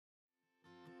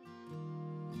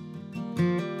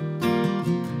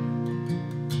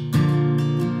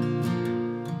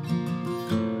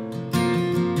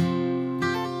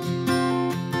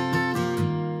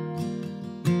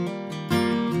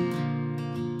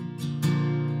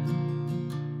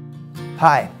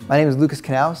Hi, my name is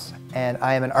Knauss, and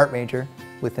I am an art major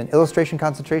with an illustration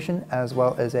concentration as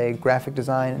well as a graphic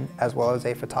design as well as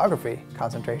a photography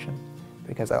concentration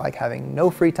because I like having no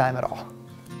free time at all.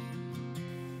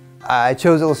 I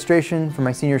chose illustration for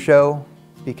my senior show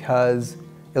because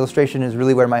illustration is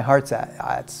really where my heart's at.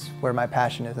 It's where my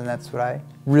passion is, and that's what I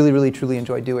really truly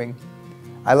enjoy doing.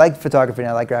 I like photography and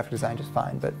I like graphic design just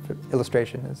fine, but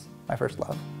illustration is my first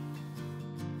love.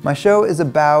 My show is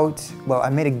about, well,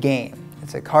 I made a game.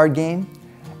 It's a card game,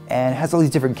 and it has all these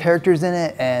different characters in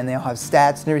it, and they all have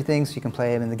stats and everything, so you can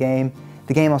play them in the game.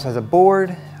 The game also has a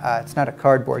board. It's not a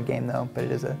cardboard game though, but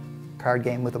it is a card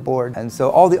game with a board. And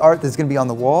so all the art that's going to be on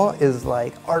the wall is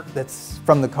like art that's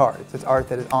from the cards. It's art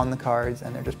that is on the cards,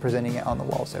 and they're just presenting it on the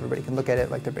wall so everybody can look at it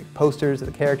like they're big posters of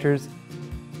the characters.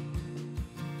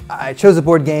 I chose a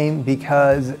board game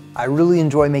because I really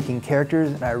enjoy making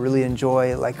characters, and I really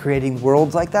enjoy creating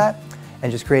worlds like that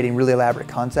and just creating really elaborate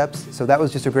concepts. So that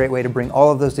was just a great way to bring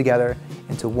all of those together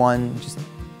into one just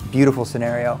beautiful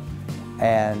scenario,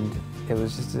 and it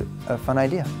was just a fun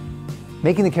idea.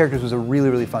 Making the characters was a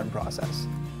really fun process.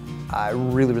 I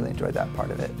really enjoyed that part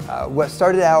of it. What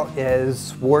started out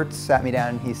is Schwartz sat me down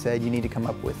and he said, you need to come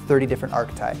up with 30 different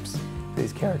archetypes for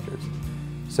these characters.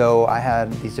 So I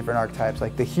had these different archetypes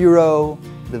like the hero,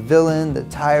 the villain, the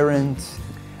tyrant.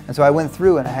 And so I went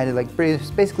through and I had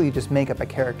to basically just make up a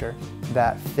character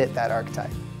that fit that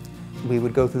archetype. We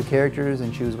would go through the characters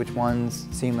and choose which ones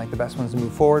seemed like the best ones to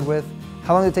move forward with.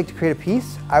 How long did it take to create a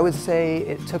piece? I would say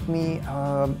it took me,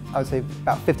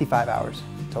 about 55 hours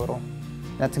total.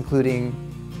 And that's including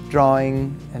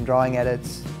drawing and drawing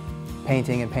edits,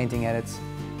 painting and painting edits,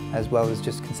 as well as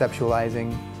just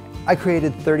conceptualizing. I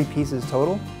created 30 pieces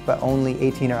total, but only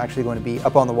 18 are actually going to be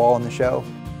up on the wall in the show.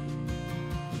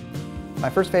 My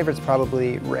first favorite is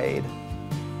probably Raid,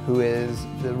 who is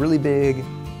the really big,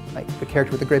 the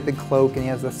character with the great big cloak, and he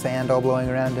has the sand all blowing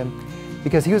around him.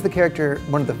 Because he was the character,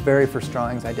 one of the very first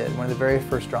drawings I did, one of the very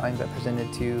first drawings I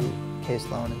presented to K.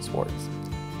 Sloan and Schwartz.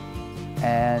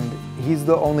 And he's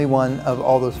the only one of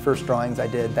all those first drawings I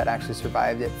did that actually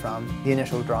survived it from the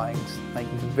initial drawings, the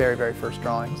very first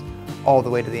drawings, all the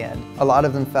way to the end. A lot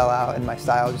of them fell out and my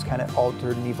style just kind of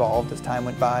altered and evolved as time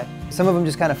went by. Some of them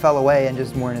just kind of fell away and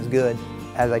just weren't as good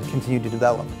as I continued to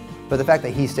develop. But the fact that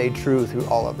he stayed true through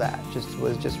all of that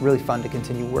was just really fun to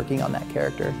continue working on that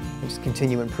character and just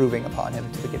continue improving upon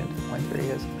him to get him to the point where he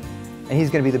is. And he's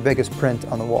going to be the biggest print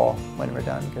on the wall when we're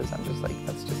done, because I'm just like,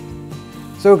 that's just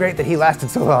so great that he lasted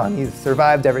so long. He's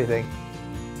survived everything.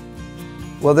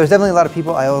 Well, there's definitely a lot of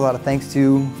people I owe a lot of thanks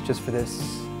to just for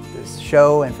this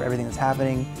show and for everything that's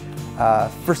happening.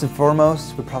 First and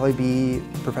foremost would probably be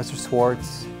Professor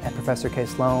Schwartz and Professor K.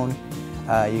 Sloan.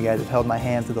 You guys have held my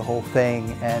hand through the whole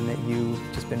thing, and you've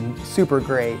just been super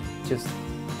great, just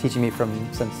teaching me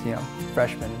since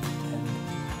freshman and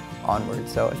onward.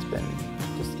 So it's been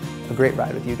just a great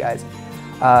ride with you guys.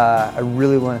 I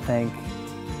really want to thank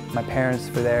my parents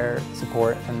for their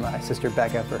support, and my sister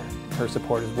Becca for her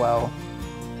support as well.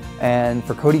 And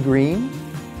for Cody Green,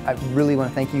 I really want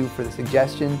to thank you for the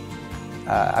suggestion.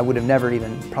 I would have never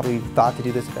even probably thought to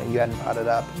do this if you hadn't brought it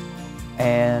up.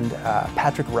 And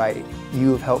Patrick Wright,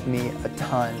 you have helped me a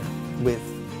ton with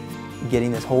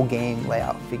getting this whole game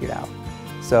layout figured out.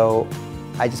 So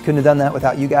I just couldn't have done that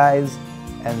without you guys.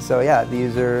 And so yeah,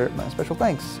 these are my special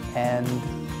thanks. And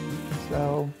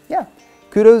so yeah,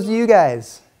 kudos to you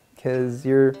guys, because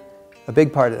you're a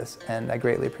big part of this, and I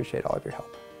greatly appreciate all of your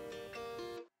help.